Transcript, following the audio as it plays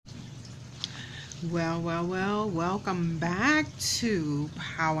Welcome back to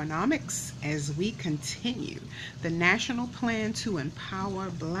Powernomics as we continue the National Plan to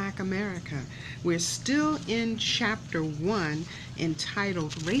Empower Black America. We're still in Chapter 1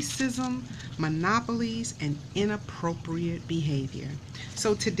 entitled Racism, Monopolies, and Inappropriate Behavior.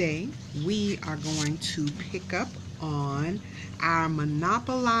 So today we are going to pick up on our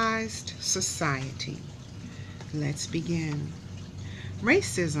monopolized society. Let's begin.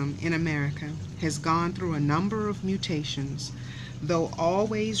 Racism in America has gone through a number of mutations. Though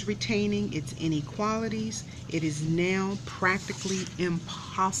always retaining its inequalities, it is now practically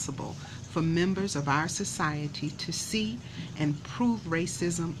impossible for members of our society to see and prove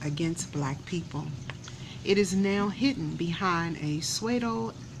racism against Black people. It is now hidden behind a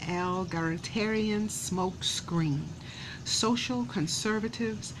pseudo-egalitarian smoke screen. Social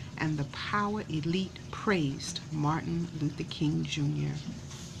conservatives and the power elite praised Martin Luther King Jr.,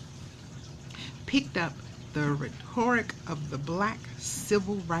 picked up the rhetoric of the Black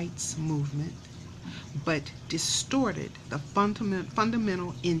civil rights movement, but distorted the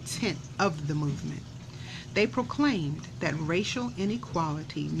fundamental intent of the movement. They proclaimed that racial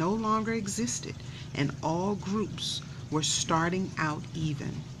inequality no longer existed and all groups were starting out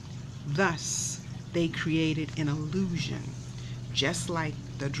even. Thus, they created an illusion, just like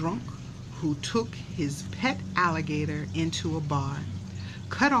the drunk who took his pet alligator into a bar,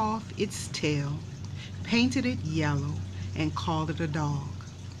 cut off its tail, painted it yellow, and called it a dog.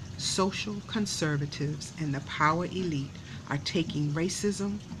 Social conservatives and the power elite are taking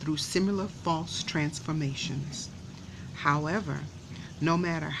racism through similar false transformations. However, no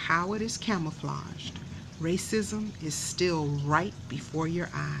matter how it is camouflaged, racism is still right before your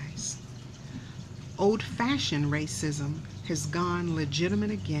eyes. Old-fashioned racism has gone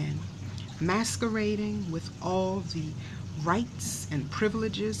legitimate again, masquerading with all the rights and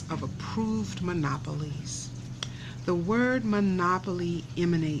privileges of approved monopolies. The word monopoly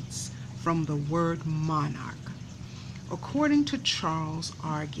emanates from the word monarch. According to Charles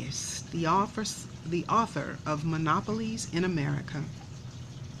R. Gist, the author of Monopolies in America,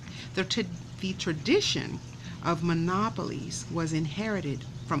 the tradition of monopolies was inherited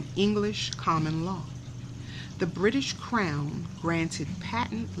from English common law. The British Crown granted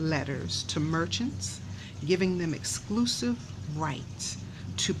patent letters to merchants, giving them exclusive rights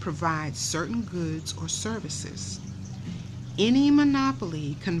to provide certain goods or services. Any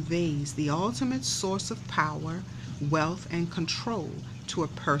monopoly conveys the ultimate source of power, wealth, and control to a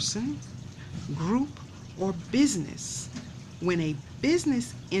person, group, or business. When a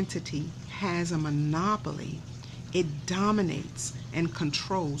business entity has a monopoly, it dominates and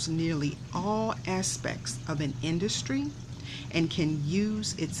controls nearly all aspects of an industry and can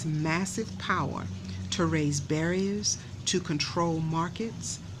use its massive power to raise barriers to control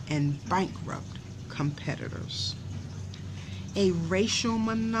markets and bankrupt competitors. A racial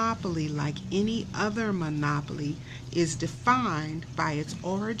monopoly, like any other monopoly, is defined by its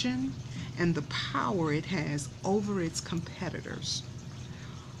origin and the power it has over its competitors.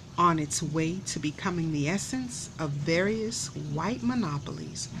 On its way to becoming the essence of various white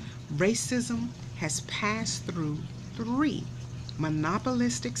monopolies, racism has passed through 3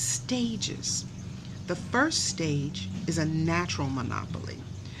 monopolistic stages. The first stage is a natural monopoly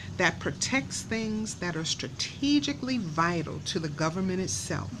that protects things that are strategically vital to the government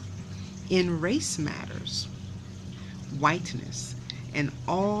itself. In race matters, whiteness and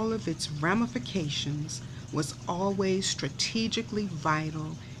all of its ramifications was always strategically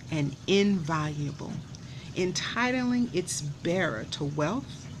vital and invaluable, entitling its bearer to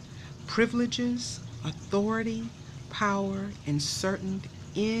wealth, privileges, authority, power, and certain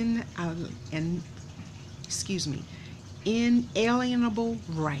inalienable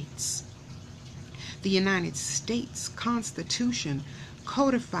rights. The United States Constitution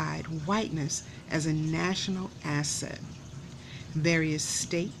codified whiteness as a national asset. Various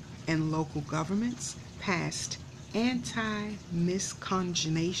state and local governments passed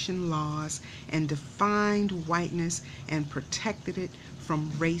anti-miscegenation laws and defined whiteness and protected it from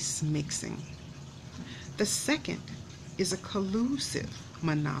race mixing. The second is a collusive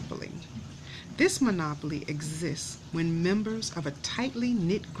monopoly. This monopoly exists when members of a tightly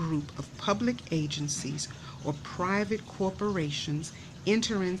knit group of public agencies or private corporations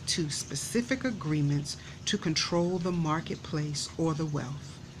enter into specific agreements to control the marketplace or the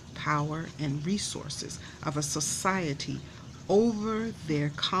wealth, power, and resources of a society over their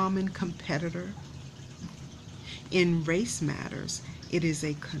common competitor. In race matters, it is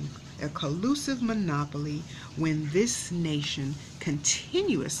a collusive monopoly when this nation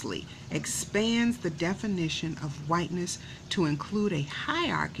continuously expands the definition of whiteness to include a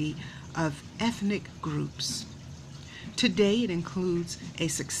hierarchy of ethnic groups. Today it includes a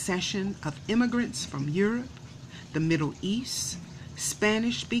succession of immigrants from Europe, the Middle East,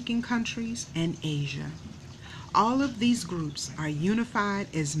 Spanish-speaking countries, and Asia. All of these groups are unified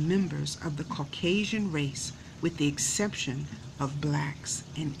as members of the Caucasian race, with the exception of blacks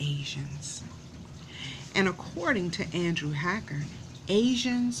and Asians. And according to Andrew Hacker,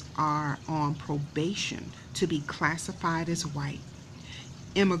 Asians are on probation to be classified as white.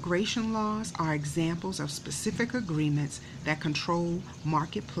 Immigration laws are examples of specific agreements that control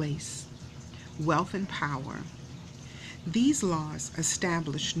marketplace, wealth, and power. These laws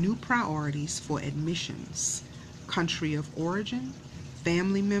establish new priorities for admissions, country of origin,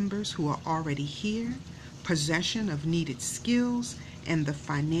 family members who are already here, possession of needed skills, and the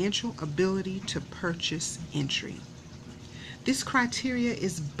financial ability to purchase entry. This criteria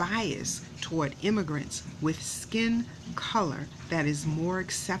is biased toward immigrants with skin color that is more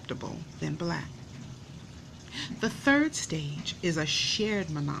acceptable than black. The third stage is a shared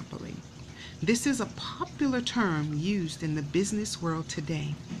monopoly. This is a popular term used in the business world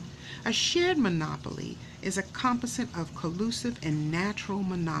today. A shared monopoly is a composite of collusive and natural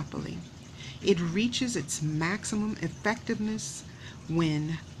monopoly. It reaches its maximum effectiveness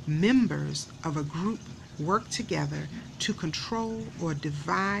when members of a group work together to control or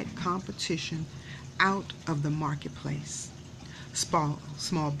divide competition out of the marketplace.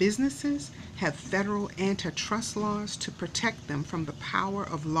 Small businesses have federal antitrust laws to protect them from the power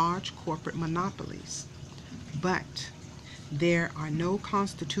of large corporate monopolies. But there are no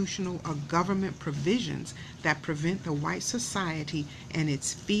constitutional or government provisions that prevent the white society and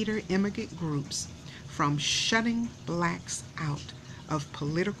its feeder immigrant groups from shutting blacks out of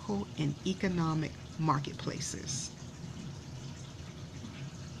political and economic marketplaces.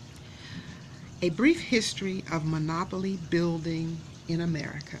 A brief history of monopoly building in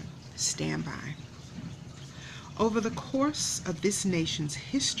America. Stand by. Over the course of this nation's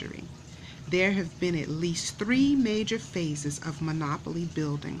history, there have been at least 3 major phases of monopoly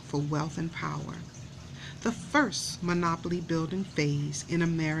building for wealth and power. The first monopoly building phase in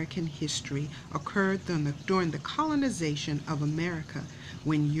American history occurred during the colonization of America,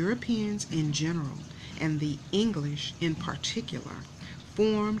 when Europeans in general and the English in particular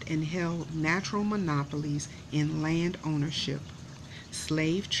formed and held natural monopolies in land ownership,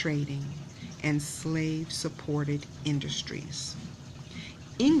 slave trading, and slave-supported industries.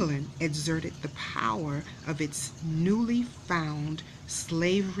 England exerted the power of its newly found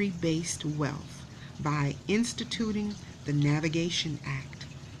slavery-based wealth by instituting the Navigation Act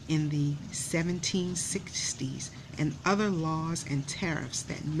in the 1760s and other laws and tariffs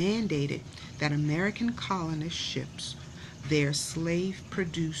that mandated that American colonist ships their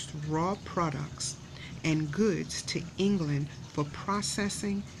slave-produced raw products and goods to England for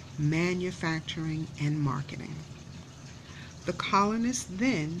processing, manufacturing, and marketing. The colonists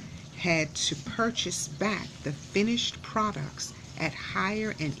then had to purchase back the finished products at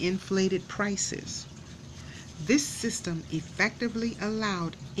higher and inflated prices. This system effectively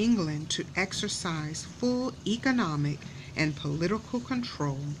allowed England to exercise full economic and political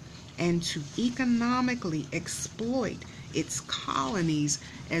control and to economically exploit its colonies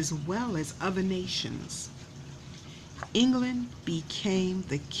as well as other nations. England became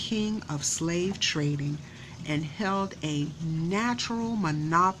the king of slave trading and held a natural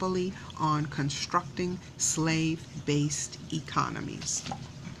monopoly on constructing slave-based economies.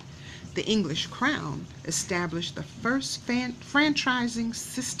 The English crown established the first franchising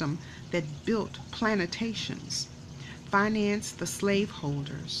system that built plantations, financed the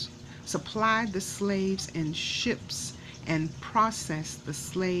slaveholders, supplied the slaves in ships, and processed the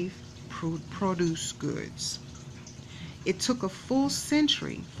slave produce goods. It took a full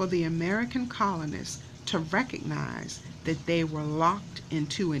century for the American colonists to recognize that they were locked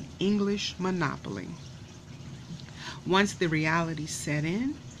into an English monopoly. Once the reality set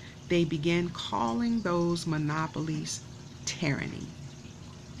in, they began calling those monopolies tyranny.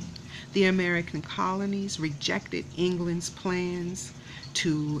 The American colonies rejected England's plans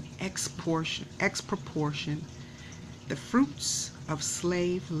to expropriate the fruits of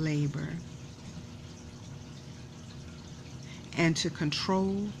slave labor and to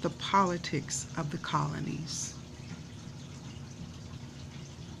control the politics of the colonies.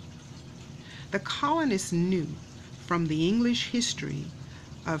 The colonists knew from the English history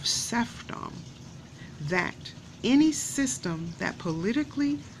of serfdom that any system that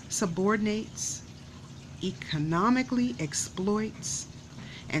politically subordinates economically exploits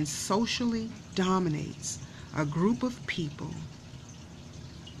and socially dominates a group of people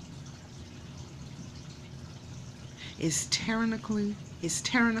is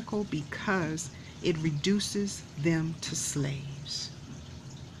tyrannical because it reduces them to slaves.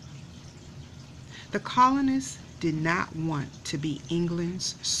 The colonists did not want to be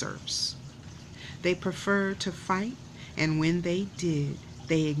England's serfs. They preferred to fight, and when they did,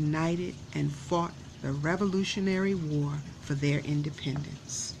 they ignited and fought the Revolutionary War for their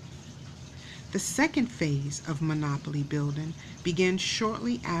independence. The second phase of monopoly building began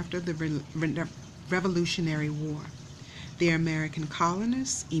shortly after the Revolutionary War. The American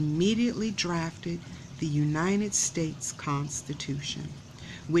colonists immediately drafted the United States Constitution,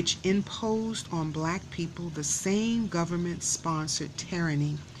 which imposed on black people the same government-sponsored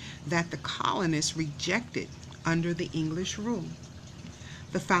tyranny that the colonists rejected under the English rule.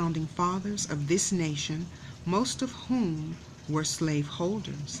 The founding fathers of this nation, most of whom were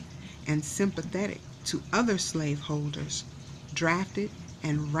slaveholders and sympathetic to other slaveholders, drafted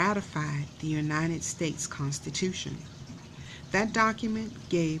and ratified the United States Constitution. That document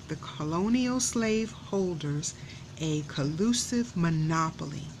gave the colonial slaveholders a collusive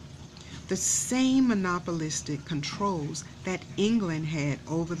monopoly, the same monopolistic controls that England had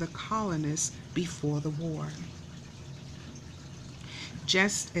over the colonists before the war.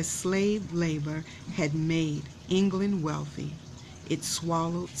 Just as slave labor had made England wealthy, it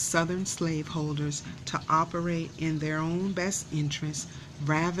swallowed Southern slaveholders to operate in their own best interests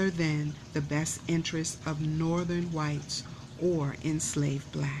rather than the best interests of Northern whites or enslaved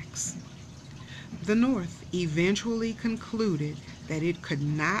blacks. The North eventually concluded that it could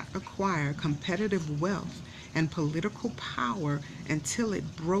not acquire competitive wealth and political power until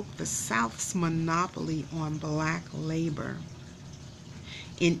it broke the South's monopoly on black labor.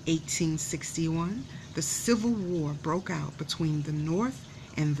 In 1861, the Civil War broke out between the North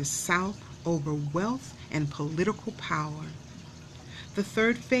and the South over wealth and political power. The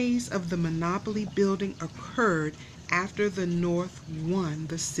third phase of the monopoly building occurred after the North won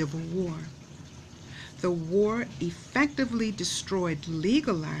the Civil War. The war effectively destroyed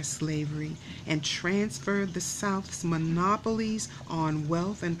legalized slavery and transferred the South's monopolies on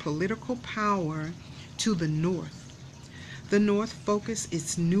wealth and political power to the North. The North focused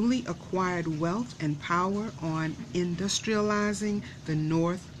its newly acquired wealth and power on industrializing the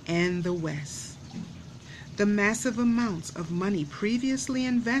North and the West. The massive amounts of money previously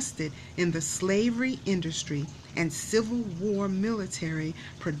invested in the slavery industry and Civil War military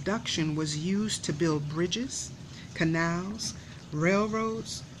production was used to build bridges, canals,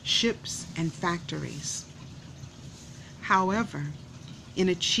 railroads, ships, and factories. However, in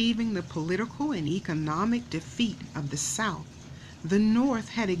achieving the political and economic defeat of the South, the North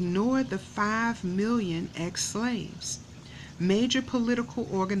had ignored the 5 million ex-slaves. Major political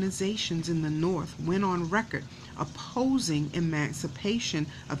organizations in the North went on record opposing emancipation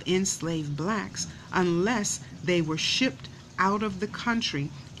of enslaved blacks unless they were shipped out of the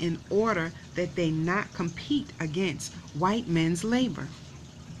country in order that they not compete against white men's labor.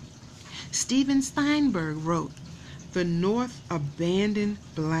 Steven Steinberg wrote, "The North abandoned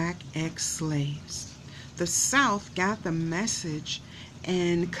black ex-slaves. The South got the message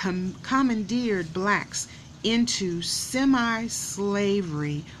and commandeered blacks into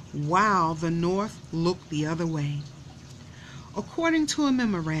semi-slavery while the North looked the other way." According to a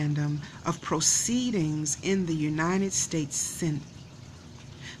memorandum of proceedings in the United States Senate,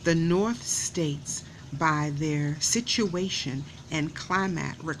 the North states, by their situation and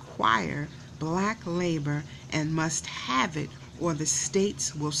climate, require black labor and must have it or the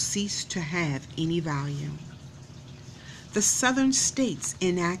states will cease to have any value. The Southern states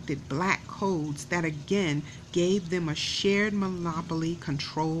enacted black codes that again gave them a shared monopoly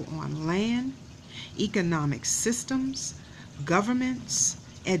control on land, economic systems, governments,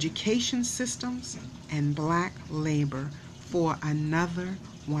 education systems, and black labor for another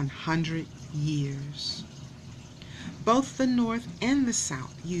 100 years. Both the North and the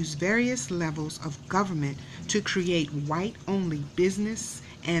South used various levels of government to create white-only business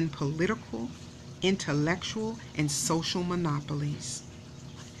and political, intellectual, and social monopolies.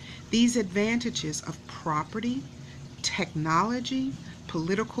 These advantages of property, technology,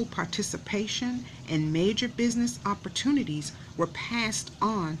 political participation, and major business opportunities were passed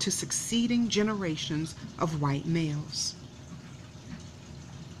on to succeeding generations of white males.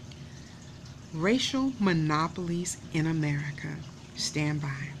 Racial monopolies in America. Stand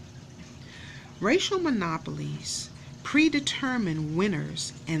by. Racial monopolies predetermine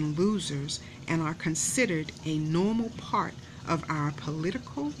winners and losers and are considered a normal part of our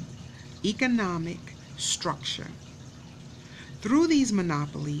political, economic, structure. Through these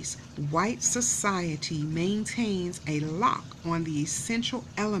monopolies, white society maintains a lock on the essential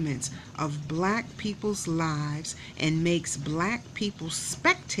elements of black people's lives and makes black people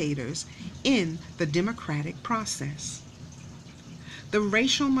spectators in the democratic process. The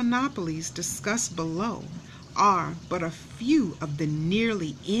racial monopolies discussed below are but a few of the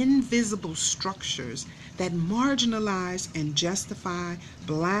nearly invisible structures that marginalize and justify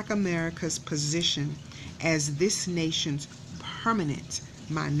Black America's position as this nation's permanent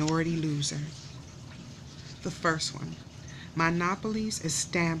minority loser. The first one, monopolies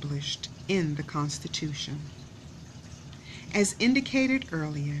established in the Constitution. As indicated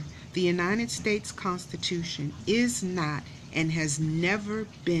earlier, the United States Constitution is not and has never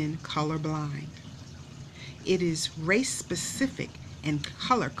been colorblind. It is race-specific and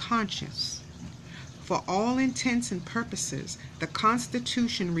color-conscious. For all intents and purposes, the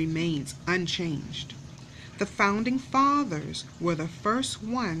Constitution remains unchanged. The Founding Fathers were the first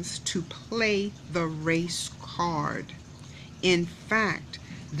ones to play the race card. In fact,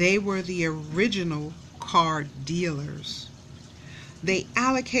 they were the original card dealers. They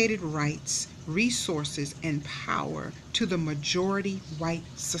allocated rights, resources, and power to the majority white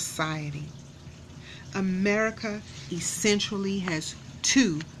society. America essentially has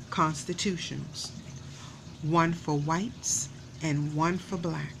two constitutions, one for whites and one for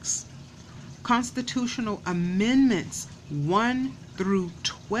blacks. Constitutional amendments 1 through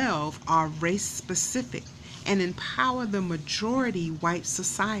 12 are race-specific and empower the majority white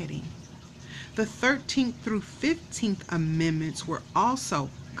society. The 13th through 15th amendments were also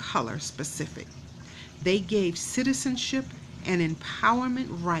color-specific. They gave citizenship and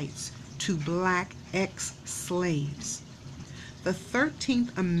empowerment rights to black ex-slaves. The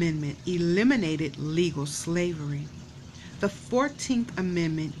 13th Amendment eliminated legal slavery. The 14th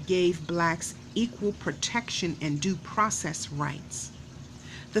Amendment gave blacks equal protection and due process rights.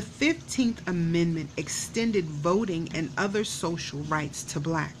 The 15th Amendment extended voting and other social rights to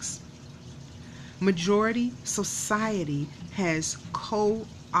blacks. Majority society has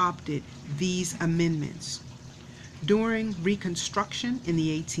co-opted these amendments. During Reconstruction in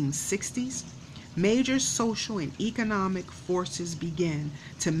the 1860s, major social and economic forces began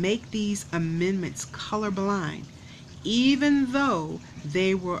to make these amendments colorblind, even though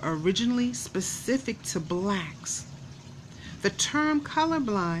they were originally specific to blacks. The term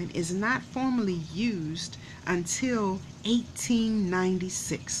colorblind is not formally used until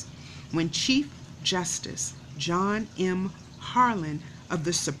 1896, when Chief Justice John M. Harlan of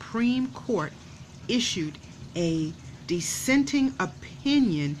the Supreme Court issued a dissenting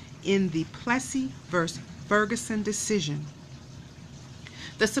opinion in the Plessy v. Ferguson decision.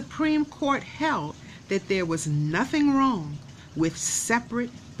 The Supreme Court held that there was nothing wrong with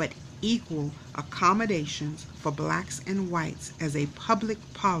separate but equal accommodations for blacks and whites as a public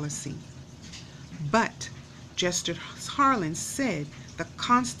policy. But Justice Harlan said the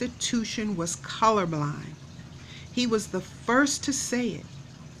Constitution was colorblind. He was the first to say it,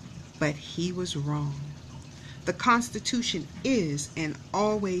 but he was wrong. The Constitution is and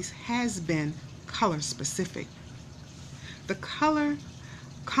always has been color specific. The color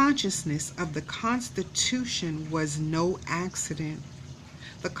consciousness of the Constitution was no accident.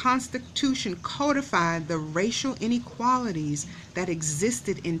 The Constitution codified the racial inequalities that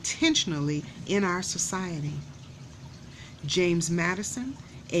existed intentionally in our society. James Madison,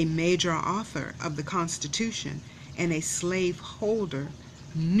 a major author of the Constitution and a slaveholder,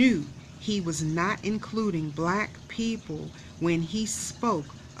 knew he was not including black people when he spoke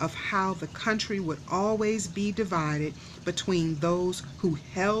of how the country would always be divided between those who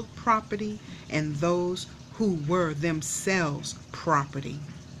held property and those who were themselves property.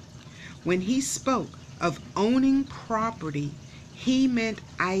 When he spoke of owning property, he meant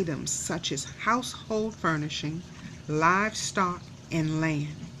items such as household furnishing, livestock, and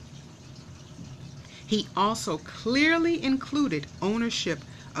land. He also clearly included ownership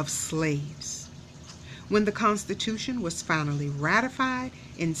of slaves. When the Constitution was finally ratified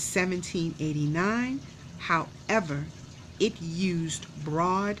in 1789, however, it used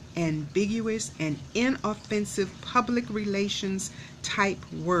broad, ambiguous, and inoffensive public relations type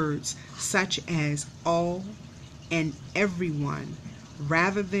words such as all and everyone,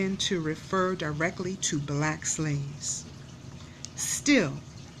 rather than to refer directly to black slaves. Still,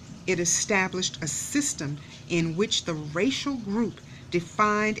 it established a system in which the racial group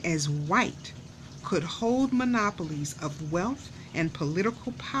defined as white could hold monopolies of wealth and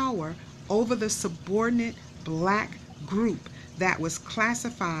political power over the subordinate black group that was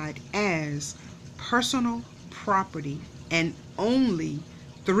classified as personal property, and only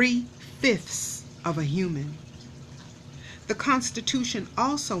 3/5 of a human. The Constitution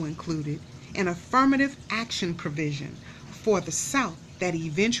also included an affirmative action provision for the South that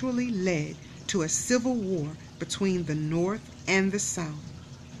eventually led to a civil war between the North and the South.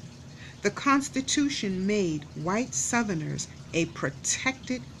 The Constitution made white Southerners a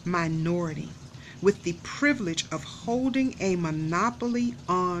protected minority with the privilege of holding a monopoly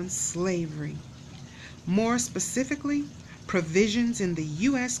on slavery. More specifically, provisions in the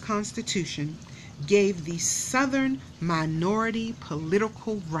U.S. Constitution gave the Southern minority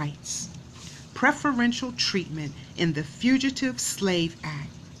political rights, preferential treatment in the Fugitive Slave Act,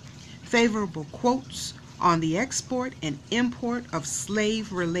 favorable quotas on the export and import of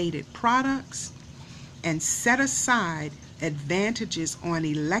slave-related products, and set aside advantages on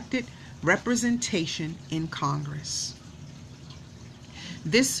elected representation in Congress.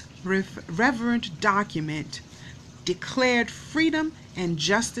 This reverent document declared freedom and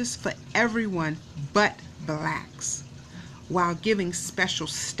justice for everyone but blacks, while giving special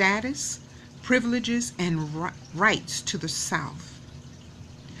status, privileges, and rights to the South.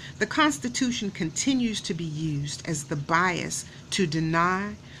 The Constitution continues to be used as the bias to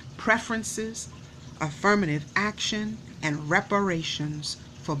deny preferences, affirmative action, and reparations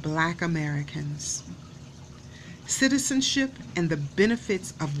for Black Americans. Citizenship and the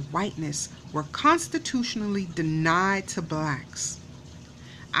benefits of whiteness were constitutionally denied to blacks.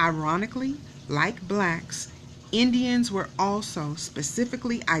 Ironically, like blacks, Indians were also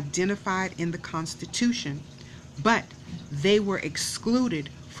specifically identified in the Constitution, but they were excluded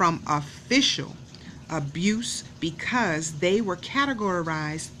from official abuse because they were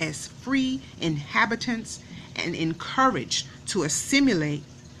categorized as free inhabitants and encouraged to assimilate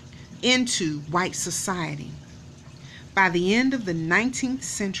into white society. By the end of the 19th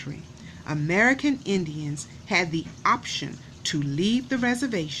century, American Indians had the option to leave the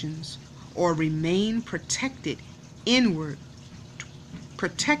reservations or remain protected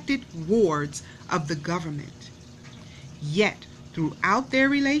wards of the government. Yet, throughout their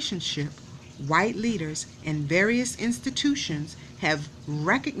relationship, white leaders and various institutions have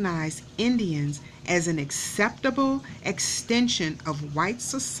recognized Indians as an acceptable extension of white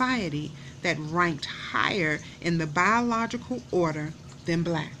society that ranked higher in the biological order than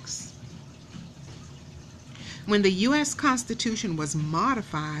blacks. When the U.S. Constitution was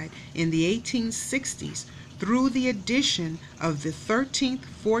modified in the 1860s through the addition of the 13th,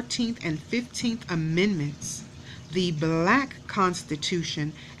 14th, and 15th Amendments, the Black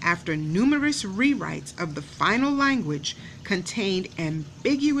Constitution, after numerous rewrites of the final language, contained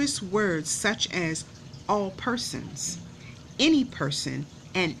ambiguous words such as all persons, any person,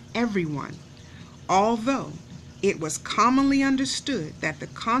 and everyone, although it was commonly understood that the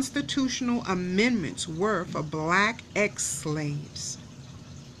constitutional amendments were for black ex-slaves.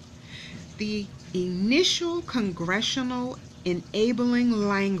 The initial congressional enabling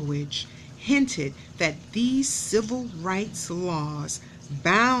language hinted that these civil rights laws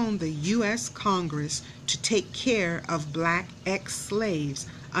bound the U.S. Congress to take care of black ex-slaves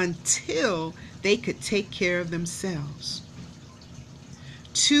until they could take care of themselves.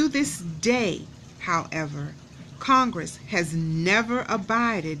 To this day, however, Congress has never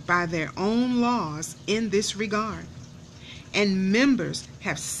abided by their own laws in this regard, and members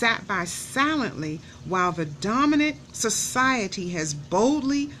have sat by silently while the dominant society has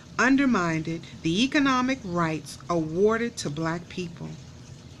boldly undermined the economic rights awarded to black people.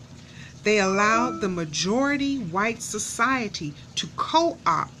 They allowed the majority white society to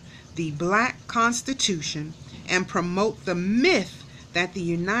co-opt the Black Constitution and promote the myth that the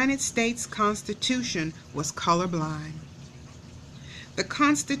United States Constitution was colorblind. The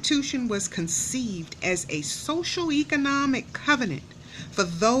Constitution was conceived as a socio-economic covenant for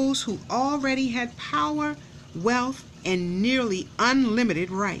those who already had power, wealth, and nearly unlimited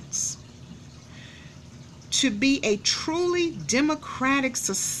rights. To be a truly democratic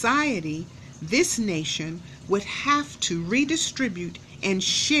society, this nation would have to redistribute and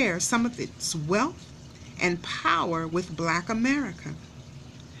share some of its wealth and power with Black America.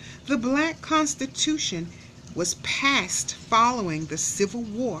 The Black Constitution was passed following the Civil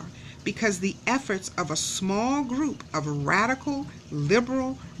War because the efforts of a small group of radical,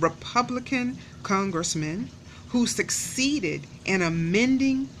 liberal, Republican congressmen who succeeded in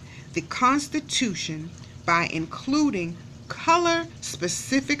amending the Constitution by including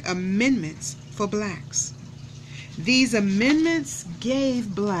color-specific amendments for blacks. These amendments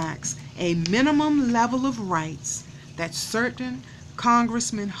gave blacks a minimum level of rights that certain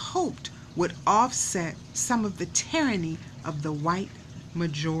congressmen hoped would offset some of the tyranny of the white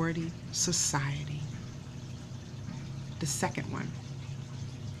majority society. The second one,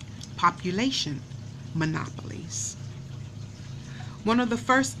 population monopolies. One of the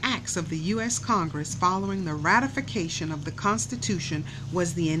first acts of the U.S. Congress following the ratification of the Constitution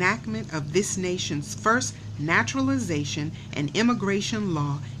was the enactment of this nation's first naturalization and immigration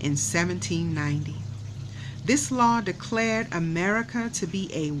law in 1790. This law declared America to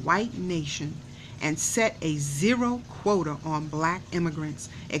be a white nation and set a zero quota on black immigrants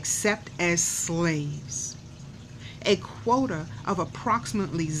except as slaves. A quota of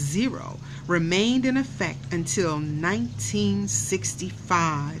approximately zero remained in effect until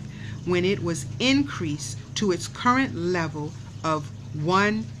 1965, when it was increased to its current level of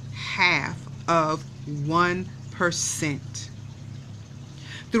 0.5%.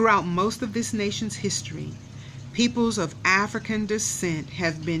 Throughout most of this nation's history, peoples of African descent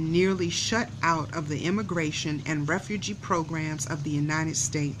have been nearly shut out of the immigration and refugee programs of the United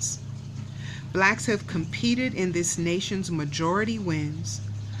States. Blacks have competed in this nation's majority wins,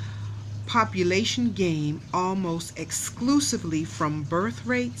 population gain almost exclusively from birth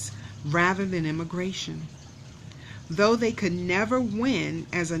rates rather than immigration. Though they could never win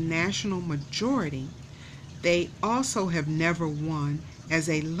as a national majority, they also have never won as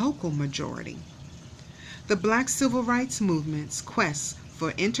a local majority. The Black Civil Rights Movement's quest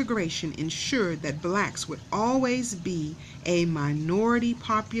for integration ensured that blacks would always be a minority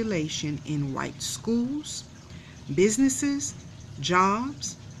population in white schools, businesses,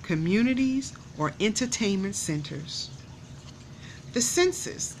 jobs, communities, or entertainment centers. The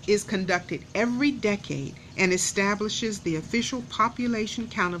census is conducted every decade and establishes the official population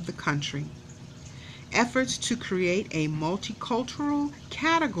count of the country. Efforts to create a multicultural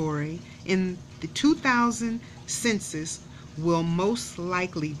category in the 2000 census will most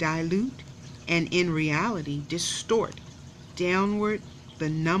likely dilute and in reality distort downward the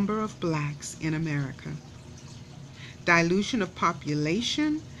number of blacks in America. Dilution of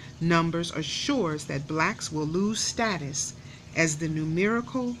population numbers assures that blacks will lose status as the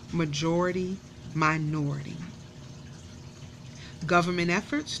numerical majority minority. Government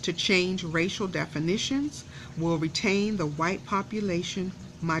efforts to change racial definitions will retain the white population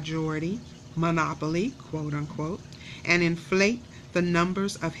majority monopoly, quote unquote, and inflate the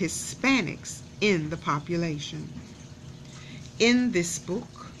numbers of Hispanics in the population. In this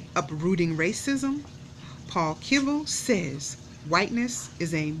book, Uprooting Racism, Paul Kivel says whiteness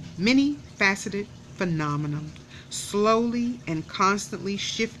is a many-faceted phenomenon, slowly and constantly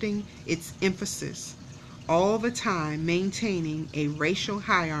shifting its emphasis, all the time maintaining a racial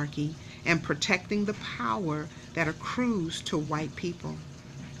hierarchy and protecting the power that accrues to white people.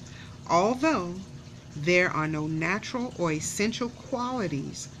 Although there are no natural or essential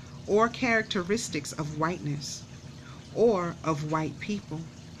qualities or characteristics of whiteness or of white people,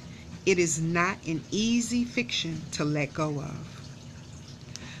 it is not an easy fiction to let go of.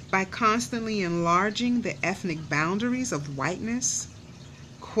 By constantly enlarging the ethnic boundaries of whiteness,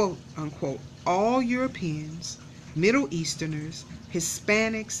 quote unquote, all Europeans, Middle Easterners,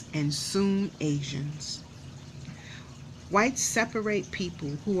 Hispanics, and soon Asians. Whites separate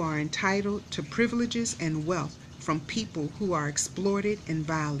people who are entitled to privileges and wealth from people who are exploited and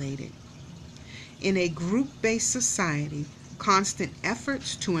violated. In a group-based society, constant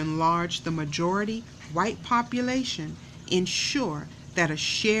efforts to enlarge the majority white population ensure that a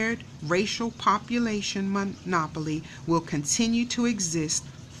shared racial population monopoly will continue to exist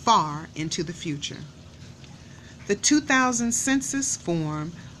far into the future. The 2000 census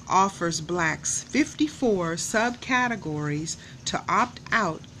form offers blacks 54 subcategories to opt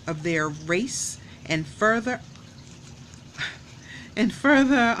out of their race and further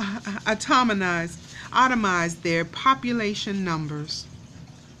atomize their population numbers.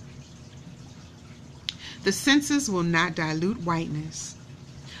 The census will not dilute whiteness.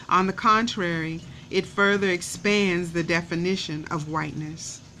 On the contrary, it further expands the definition of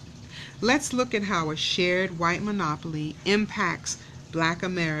whiteness. Let's look at how a shared white monopoly impacts Black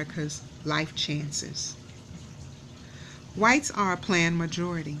America's life chances. Whites are a planned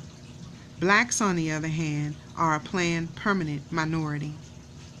majority. Blacks, on the other hand, are a planned permanent minority.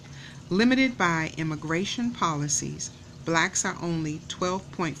 Limited by immigration policies, blacks are only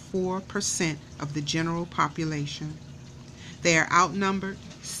 12.4% of the general population. They are outnumbered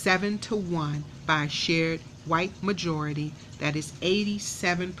 7-1 by a shared white majority that is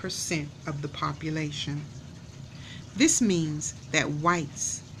 87% of the population. This means that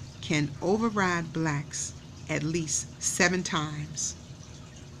whites can override blacks at least 7 times,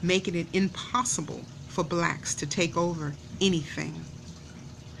 making it impossible for blacks to take over anything.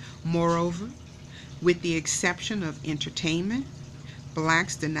 Moreover, with the exception of entertainment,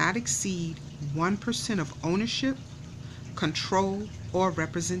 blacks do not exceed 1% of ownership, control, or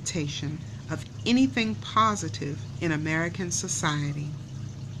representation of anything positive in American society.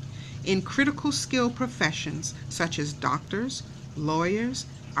 In critical skill professions such as doctors, lawyers,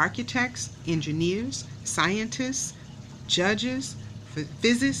 architects, engineers, scientists, judges,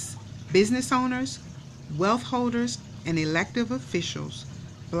 physicists, business owners, wealth holders, and elective officials,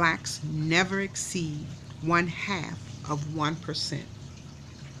 blacks never exceed 0.5%.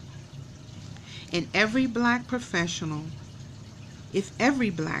 If every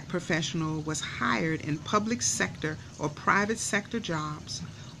black professional was hired in public sector or private sector jobs,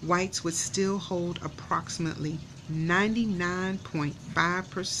 whites would still hold approximately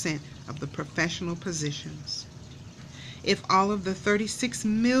 99.5% of the professional positions. If all of the 36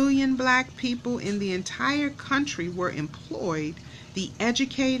 million black people in the entire country were employed, the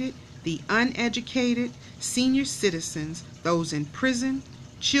educated, the uneducated, senior citizens, those in prison,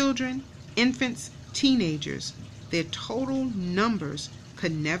 children, infants, teenagers, their total numbers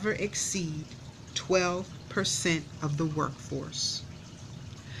could never exceed 12% of the workforce.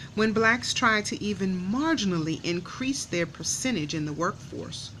 When blacks try to even marginally increase their percentage in the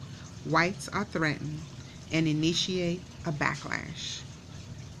workforce, whites are threatened and initiate a backlash.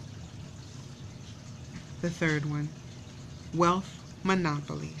 The third one, wealth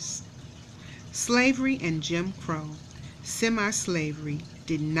monopolies. Slavery and Jim Crow, semi-slavery,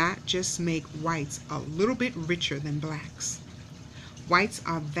 did not just make whites a little bit richer than blacks. Whites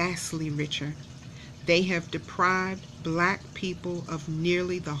are vastly richer. They have deprived black people of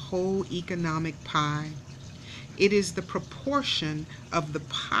nearly the whole economic pie. It is the proportion of the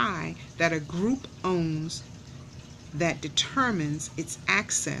pie that a group owns that determines its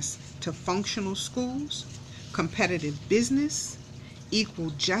access to functional schools, competitive business,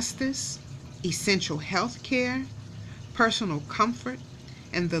 equal justice, essential health care, personal comfort,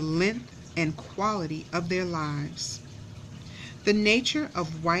 and the length and quality of their lives. The nature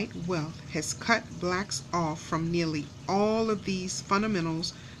of white wealth has cut blacks off from nearly all of these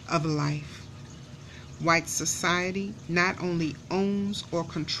fundamentals of life. White society not only owns or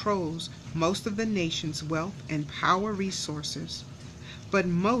controls most of the nation's wealth and power resources, but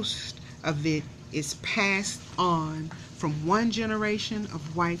most of it is passed on from one generation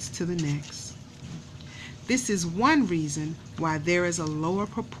of whites to the next. This is one reason why there is a lower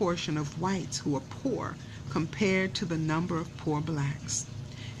proportion of whites who are poor compared to the number of poor blacks,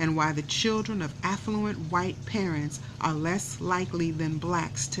 and why the children of affluent white parents are less likely than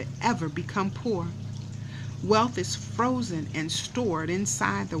blacks to ever become poor. Wealth is frozen and stored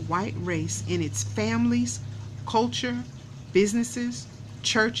inside the white race in its families, culture, businesses,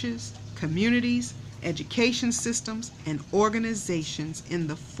 churches, communities, education systems, and organizations in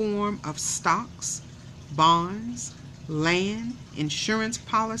the form of stocks, bonds, land, insurance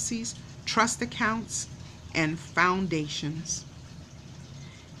policies, trust accounts, and foundations.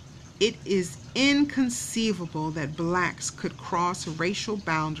 It is inconceivable that blacks could cross racial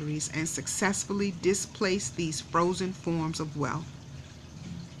boundaries and successfully displace these frozen forms of wealth.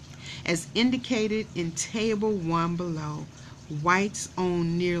 As indicated in Table 1 below, whites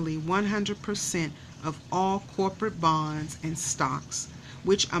own nearly 100% of all corporate bonds and stocks,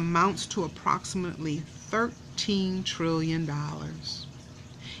 which amounts to approximately $13 trillion.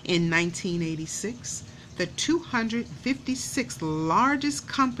 In 1986, the 256th largest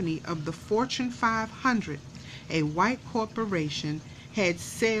company of the Fortune 500, a white corporation, had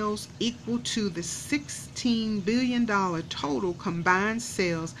sales equal to the $16 billion total combined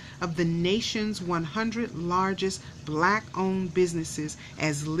sales of the nation's 100 largest black-owned businesses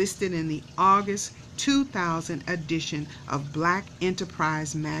as listed in the August 2000 edition of Black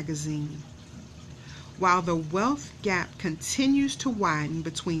Enterprise magazine. While the wealth gap continues to widen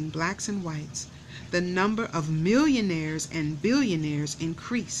between blacks and whites, the number of millionaires and billionaires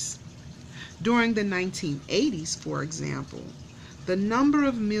increase. During the 1980s, for example, the number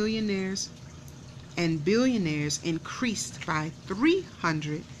of millionaires and billionaires increased by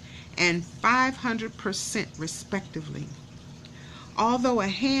 300 and 500% respectively. Although a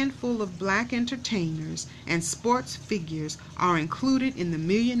handful of black entertainers and sports figures are included in the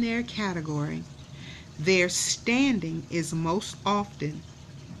millionaire category, their standing is most often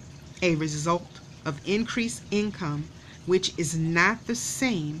a result of increased income, which is not the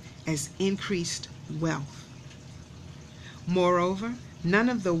same as increased wealth. Moreover, none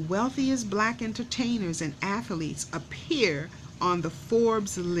of the wealthiest black entertainers and athletes appear on the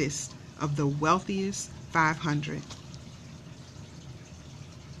Forbes list of the wealthiest 500.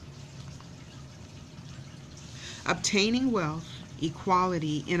 Obtaining wealth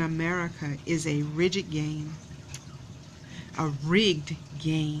equality in America is a rigged game.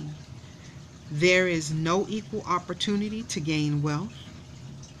 There is no equal opportunity to gain wealth.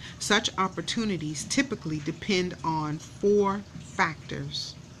 Such opportunities typically depend on 4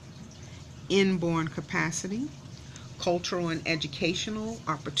 factors: inborn capacity, cultural and educational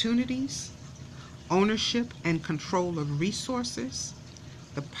opportunities, ownership and control of resources,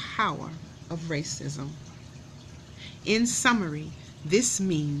 the power of racism. In summary, this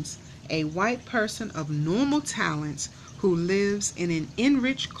means a white person of normal talents who lives in an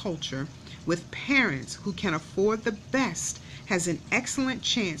enriched culture with parents who can afford the best has an excellent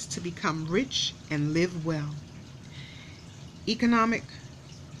chance to become rich and live well. Economic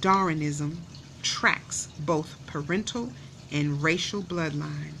Darwinism tracks both parental and racial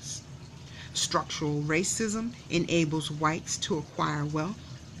bloodlines. Structural racism enables whites to acquire wealth,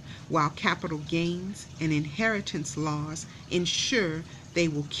 while capital gains and inheritance laws ensure they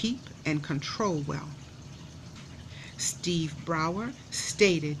will keep and control wealth. Steve Brower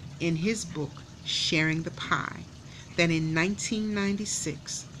stated in his book, Sharing the Pie, that in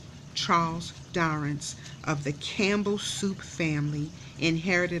 1996, Charles Darrance of the Campbell Soup family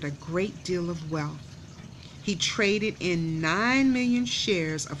inherited a great deal of wealth. He traded in 9 million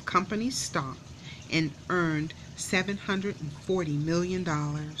shares of company stock and earned $740 million.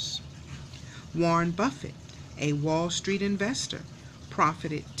 Warren Buffett, a Wall Street investor,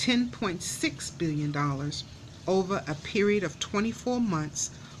 profited $10.6 billion over a period of 24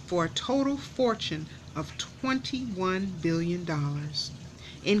 months for a total fortune of $21 billion.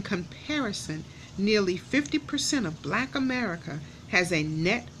 In comparison, nearly 50% of Black America has a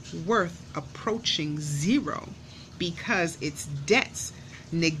net worth approaching zero because its debts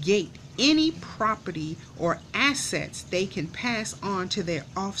negate any property or assets they can pass on to their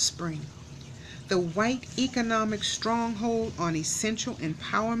offspring. The white economic stronghold on essential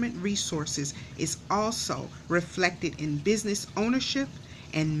empowerment resources is also reflected in business ownership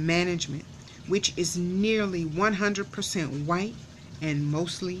and management, which is nearly 100% white and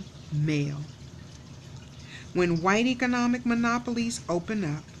mostly male. When white economic monopolies open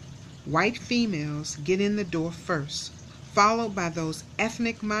up, white females get in the door first, followed by those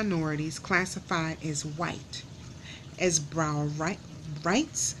ethnic minorities classified as white. As Brower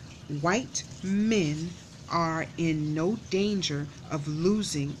writes, white men are in no danger of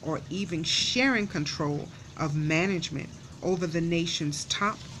losing or even sharing control of management over the nation's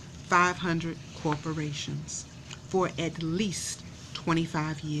top 500 corporations for at least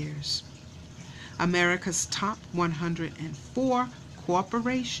 25 years. America's top 104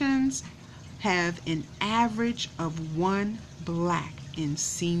 corporations have an average of 1 Black in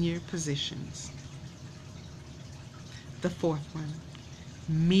senior positions. The 4th one,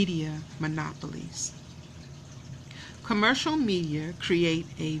 media monopolies. Commercial media create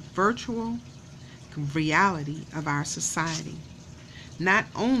a virtual reality of our society. Not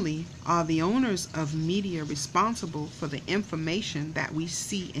only are the owners of media responsible for the information that we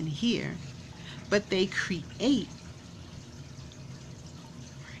see and hear, but they create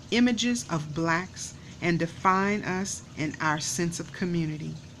images of blacks and define us and our sense of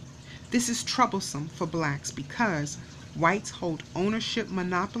community. This is troublesome for blacks because whites hold ownership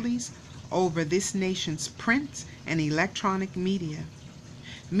monopolies over this nation's print and electronic media.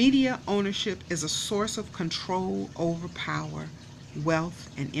 Media ownership is a source of control over power, wealth,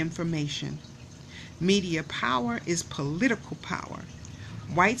 and information. Media power is political power.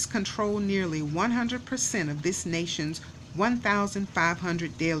 Whites control nearly 100% of this nation's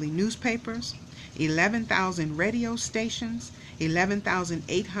 1,500 daily newspapers, 11,000 radio stations,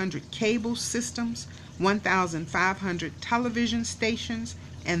 11,800 cable systems, 1,500 television stations,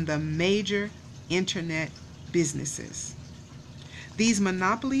 and the major internet businesses. These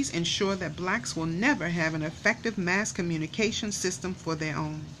monopolies ensure that blacks will never have an effective mass communication system for their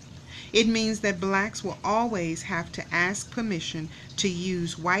own. It means that blacks will always have to ask permission to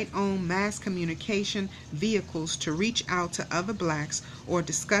use white-owned mass communication vehicles to reach out to other blacks or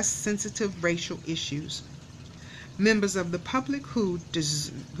discuss sensitive racial issues. Members of the public who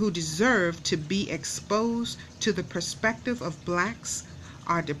deserve to be exposed to the perspective of blacks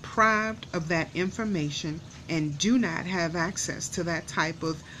are deprived of that information and do not have access to that type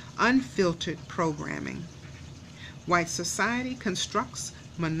of unfiltered programming. White society constructs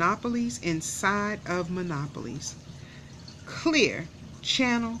monopolies inside of monopolies. Clear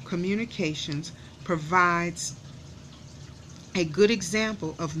Channel Communications provides a good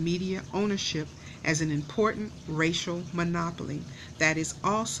example of media ownership as an important racial monopoly that is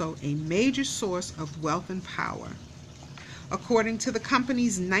also a major source of wealth and power. According to the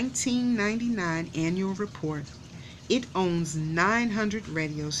company's 1999 annual report, it owns 900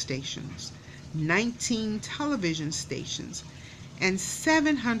 radio stations, 19 television stations, and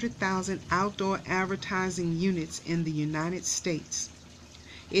 700,000 outdoor advertising units in the United States.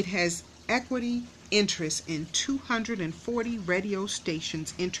 It has equity interests in 240 radio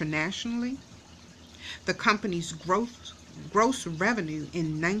stations internationally. The company's gross revenue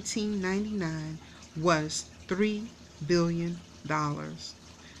in 1999 was $3 billion,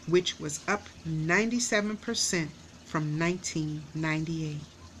 which was up 97% from 1998.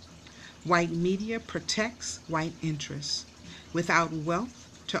 White media protects white interests. Without wealth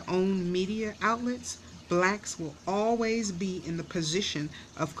to own media outlets, blacks will always be in the position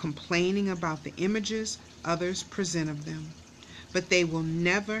of complaining about the images others present of them, but they will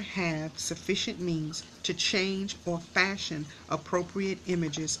never have sufficient means to change or fashion appropriate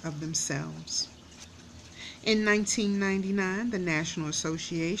images of themselves. In 1999, the National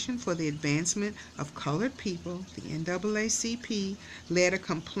Association for the Advancement of Colored People, the NAACP, led a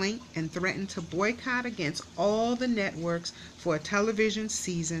complaint and threatened to boycott against all the networks for a television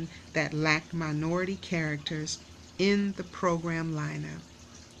season that lacked minority characters in the program lineup.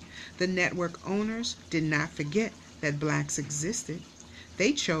 The network owners did not forget that blacks existed.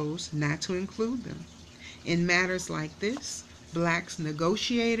 They chose not to include them. In matters like this, blacks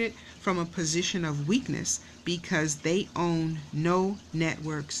negotiated from a position of weakness because they own no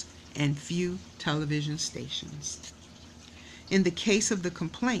networks and few television stations. In the case of the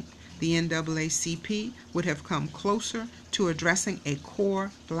complaint, the NAACP would have come closer to addressing a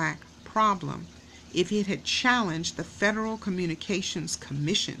core black problem if it had challenged the Federal Communications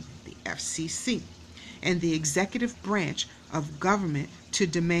Commission, the FCC, and the executive branch of government to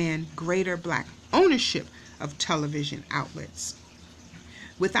demand greater black ownership of television outlets.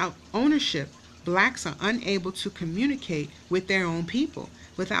 Without ownership, blacks are unable to communicate with their own people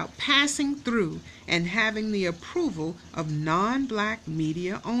without passing through and having the approval of non-black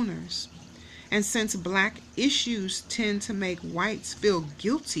media owners. And since black issues tend to make whites feel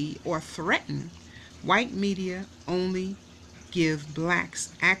guilty or threatened, white media only give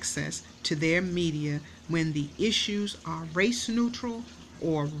blacks access to their media when the issues are race neutral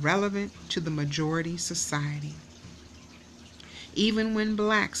or relevant to the majority society. Even when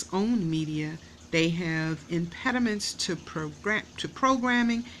blacks own media, they have impediments to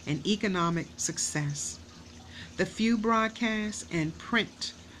programming and economic success. The few broadcast and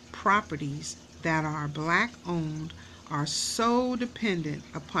print properties that are black owned are so dependent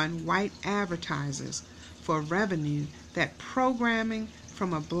upon white advertisers for revenue that programming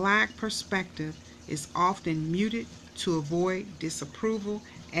from a black perspective is often muted to avoid disapproval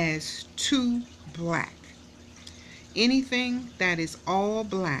as too black. Anything that is all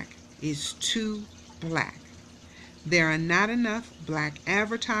black is too black. There are not enough black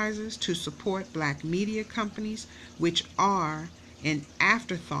advertisers to support black media companies, which are an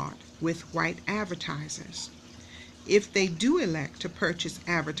afterthought with white advertisers. If they do elect to purchase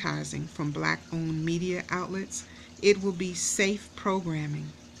advertising from black-owned media outlets, it will be safe programming.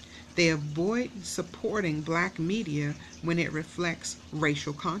 They avoid supporting black media when it reflects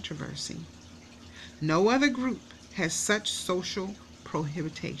racial controversy. No other group has such social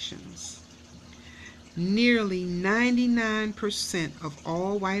prohibitions. Nearly 99% of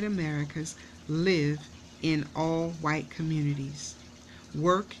all white Americans live in all-white communities,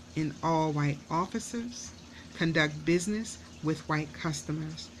 work in all-white offices, conduct business with white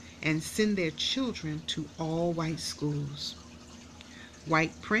customers, and send their children to all-white schools.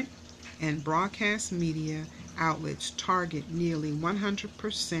 White print and broadcast media outlets target nearly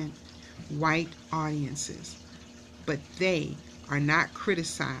 100% white audiences, but they are not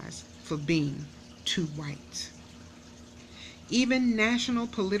criticized for being too white. Even national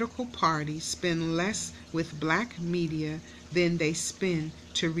political parties spend less with black media than they spend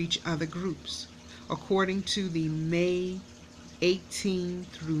to reach other groups, according to the May 18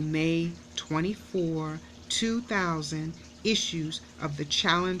 through May 24, 2000 issues of the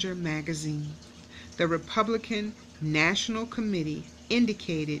Challenger magazine. The Republican National Committee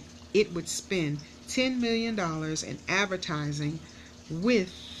indicated it would spend $10 million in advertising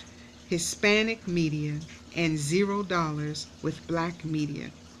with Hispanic media and $0 with black media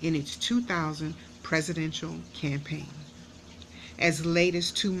in its 2000 presidential campaign. As late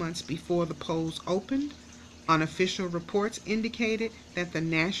as 2 months before the polls opened, unofficial reports indicated that the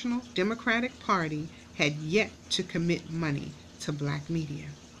National Democratic Party had yet to commit money to black media.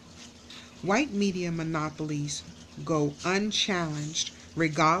 White media monopolies go unchallenged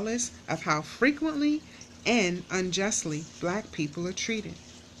regardless of how frequently and unjustly black people are treated.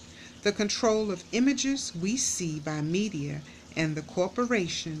 The control of images we see by media and the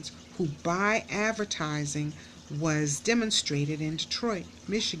corporations who buy advertising was demonstrated in Detroit,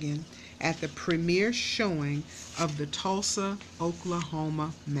 Michigan at the premiere showing of the Tulsa,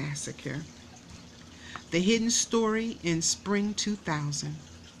 Oklahoma massacre. The Hidden Story in spring 2000.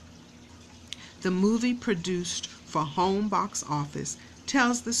 The movie, produced for home box office,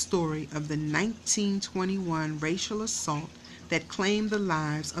 tells the story of the 1921 racial assault that claimed the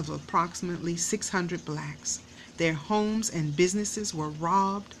lives of approximately 600 blacks. Their homes and businesses were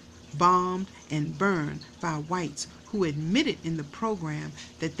robbed, bombed, and burned by whites who admitted in the program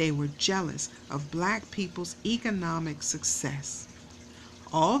that they were jealous of black people's economic success.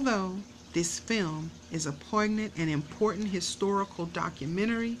 Although this film is a poignant and important historical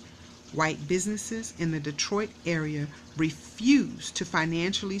documentary, white businesses in the Detroit area refused to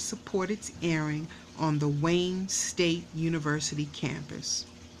financially support its airing on the Wayne State University campus.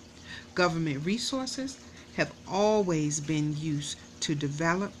 Government resources have always been used to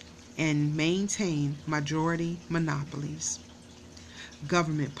develop and maintain majority monopolies.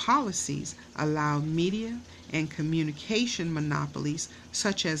 Government policies allowed media and communication monopolies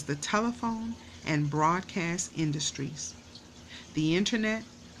such as the telephone and broadcast industries. The Internet,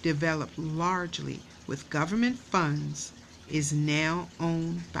 developed largely with government funds, is now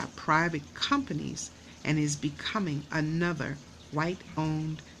owned by private companies and is becoming another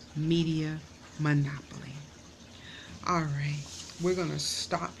white-owned media monopoly. All right, we're going to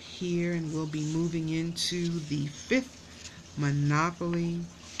stop here and we'll be moving into the fifth monopoly.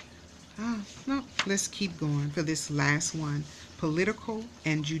 No, let's keep going for this last one, political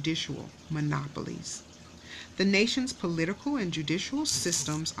and judicial monopolies. The nation's political and judicial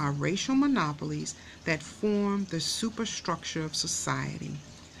systems are racial monopolies that form the superstructure of society.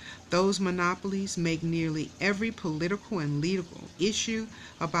 Those monopolies make nearly every political and legal issue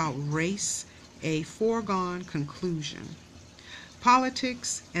about race a foregone conclusion.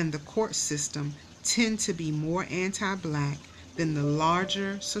 Politics and the court system tend to be more anti-black than the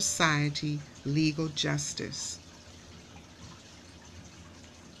larger society legal justice.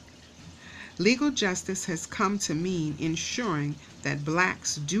 Legal justice has come to mean ensuring that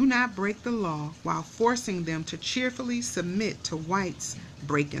blacks do not break the law while forcing them to cheerfully submit to whites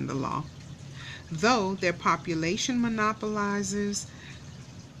breaking the law. Though their population monopolies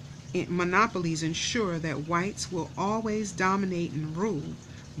ensure that whites will always dominate and rule,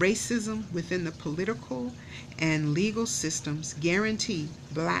 racism within the political and legal systems guarantee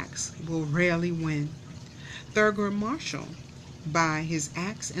blacks will rarely win. Thurgood Marshall, by his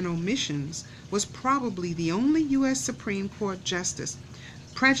acts and omissions, was probably the only U.S. Supreme Court justice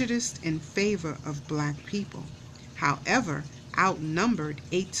prejudiced in favor of black people. However, outnumbered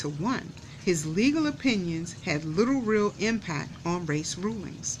 8-1, his legal opinions had little real impact on race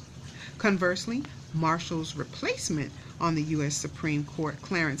rulings. Conversely, Marshall's replacement on the U.S. Supreme Court,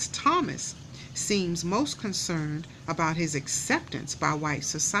 Clarence Thomas, seems most concerned about his acceptance by white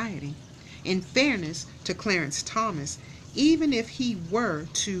society. In fairness to Clarence Thomas, even if he were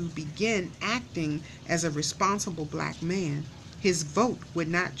to begin acting as a responsible black man, his vote would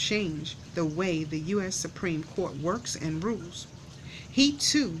not change the way the U.S. Supreme Court works and rules. He,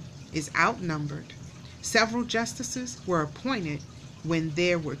 too, is outnumbered. Several justices were appointed when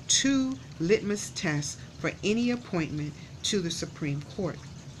there were 2 litmus tests for any appointment to the Supreme Court: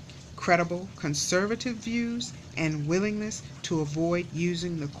 credible conservative views and willingness to avoid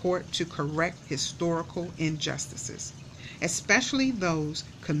using the court to correct historical injustices, especially those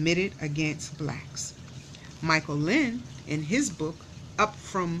committed against blacks. Michael Lynn, in his book Up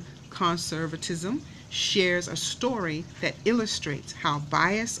From Conservatism, shares a story that illustrates how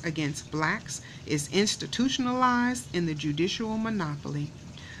bias against blacks is institutionalized in the judicial monopoly.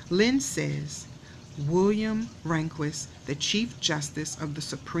 Lynn says, William Rehnquist, the Chief Justice of the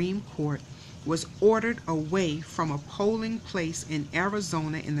Supreme Court, was ordered away from a polling place in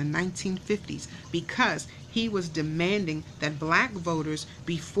Arizona in the 1950s because he was demanding that black voters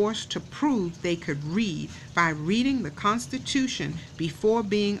be forced to prove they could read by reading the Constitution before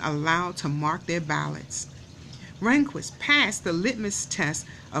being allowed to mark their ballots. Rehnquist passed the litmus test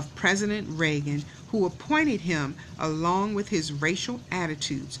of President Reagan, who appointed him, along with his racial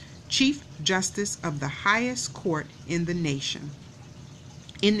attitudes, Chief Justice of the highest court in the nation.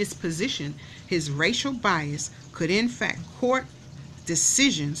 In this position, his racial bias could infect court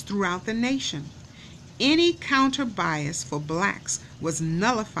decisions throughout the nation. Any counter bias for blacks was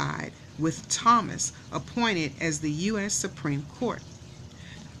nullified with Thomas appointed as the U.S. Supreme Court.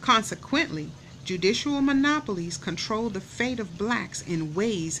 Consequently, judicial monopolies control the fate of blacks in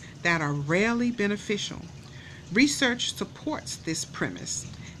ways that are rarely beneficial. Research supports this premise.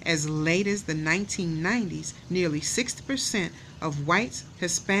 As late as the 1990s, nearly 60% of whites,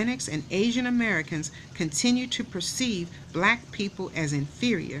 Hispanics, and Asian Americans continue to perceive black people as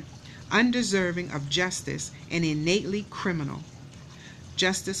inferior, undeserving of justice, and innately criminal.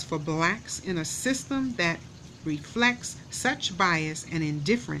 Justice for blacks in a system that reflects such bias and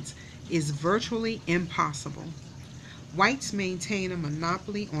indifference is virtually impossible. Whites maintain a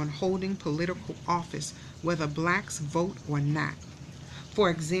monopoly on holding political office, whether blacks vote or not. For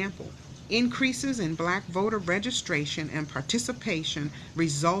example, increases in black voter registration and participation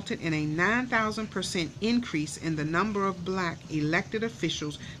resulted in a 9,000% increase in the number of black elected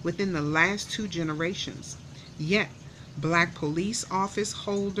officials within the last 2 generations. Yet, black police office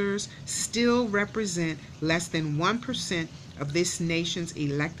holders still represent less than 1% of this nation's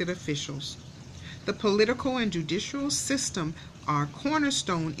elected officials. The political and judicial system are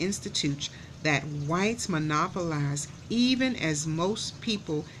cornerstone institutes that whites monopolize, even as most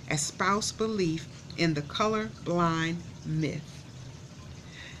people espouse belief in the color-blind myth.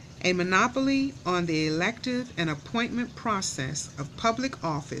 A monopoly on the elective and appointment process of public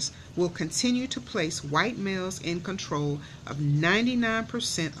office will continue to place white males in control of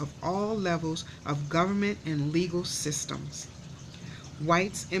 99% of all levels of government and legal systems.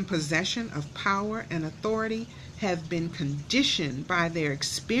 Whites in possession of power and authority have been conditioned by their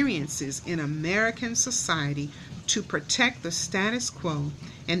experiences in American society to protect the status quo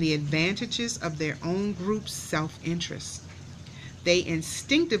and the advantages of their own group's self-interest. They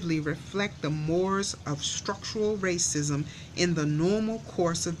instinctively reflect the mores of structural racism in the normal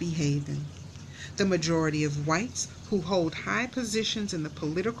course of behaving. The majority of whites who hold high positions in the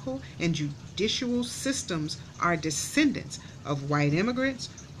political and judicial systems are descendants of white immigrants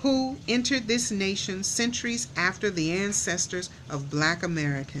who entered this nation centuries after the ancestors of black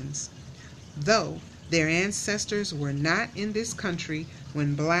Americans. Though their ancestors were not in this country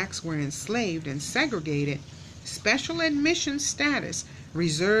when blacks were enslaved and segregated, special admission status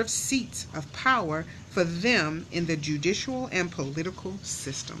reserved seats of power for them in the judicial and political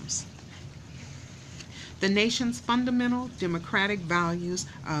systems. The nation's fundamental democratic values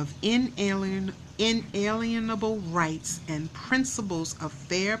of inalienable rights and principles of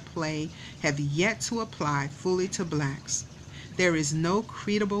fair play have yet to apply fully to blacks. There is no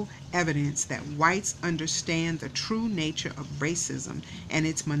credible evidence that whites understand the true nature of racism and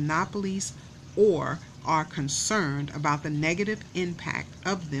its monopolies or are concerned about the negative impact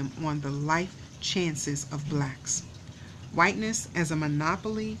of them on the life chances of blacks. Whiteness as a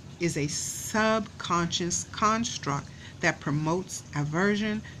monopoly is a subconscious construct that promotes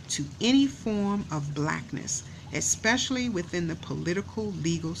aversion to any form of blackness, especially within the political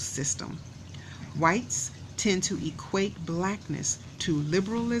legal system. Whites tend to equate blackness to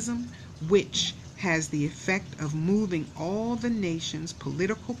liberalism, which has the effect of moving all the nation's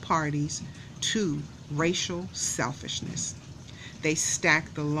political parties to racial selfishness. They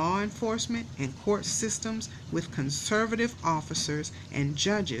stack the law enforcement and court systems with conservative officers and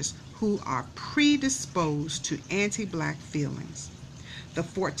judges who are predisposed to anti-black feelings. The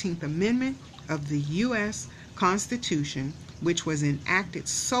 14th Amendment of the U.S. Constitution, which was enacted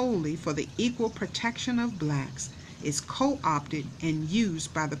solely for the equal protection of blacks, is co-opted and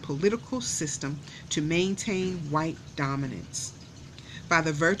used by the political system to maintain white dominance. By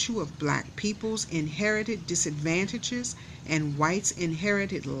the virtue of black people's inherited disadvantages and whites'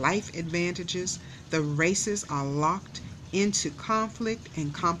 inherited life advantages, the races are locked into conflict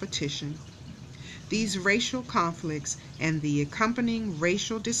and competition. These racial conflicts and the accompanying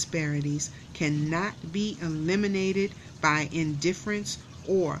racial disparities cannot be eliminated by indifference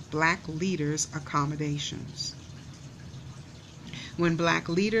or black leaders' accommodations. When black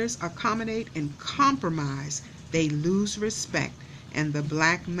leaders accommodate and compromise, they lose respect, and the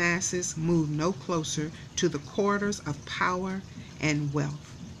black masses move no closer to the corridors of power and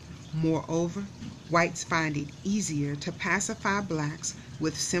wealth. Moreover, whites find it easier to pacify blacks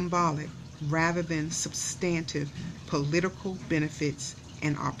with symbolic rather than substantive political benefits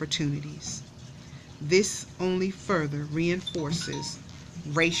and opportunities. This only further reinforces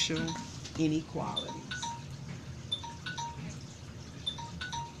racial inequalities.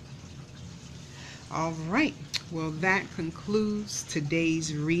 All right. Well, that concludes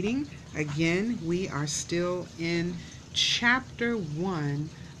today's reading. Again, we are still in Chapter 1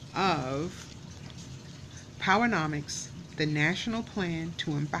 of Powernomics, the National Plan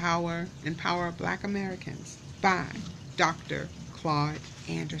to Empower Black Americans by Dr. Claude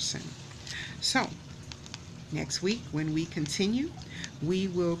Anderson. So, next week when we continue, we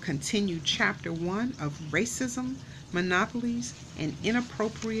will continue Chapter 1 of Racism, Monopolies, and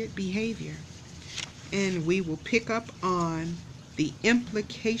Inappropriate Behavior. And we will pick up on the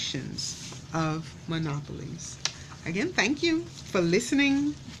implications of monopolies. Again, thank you for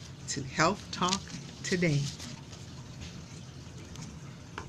listening to Health Talk Today.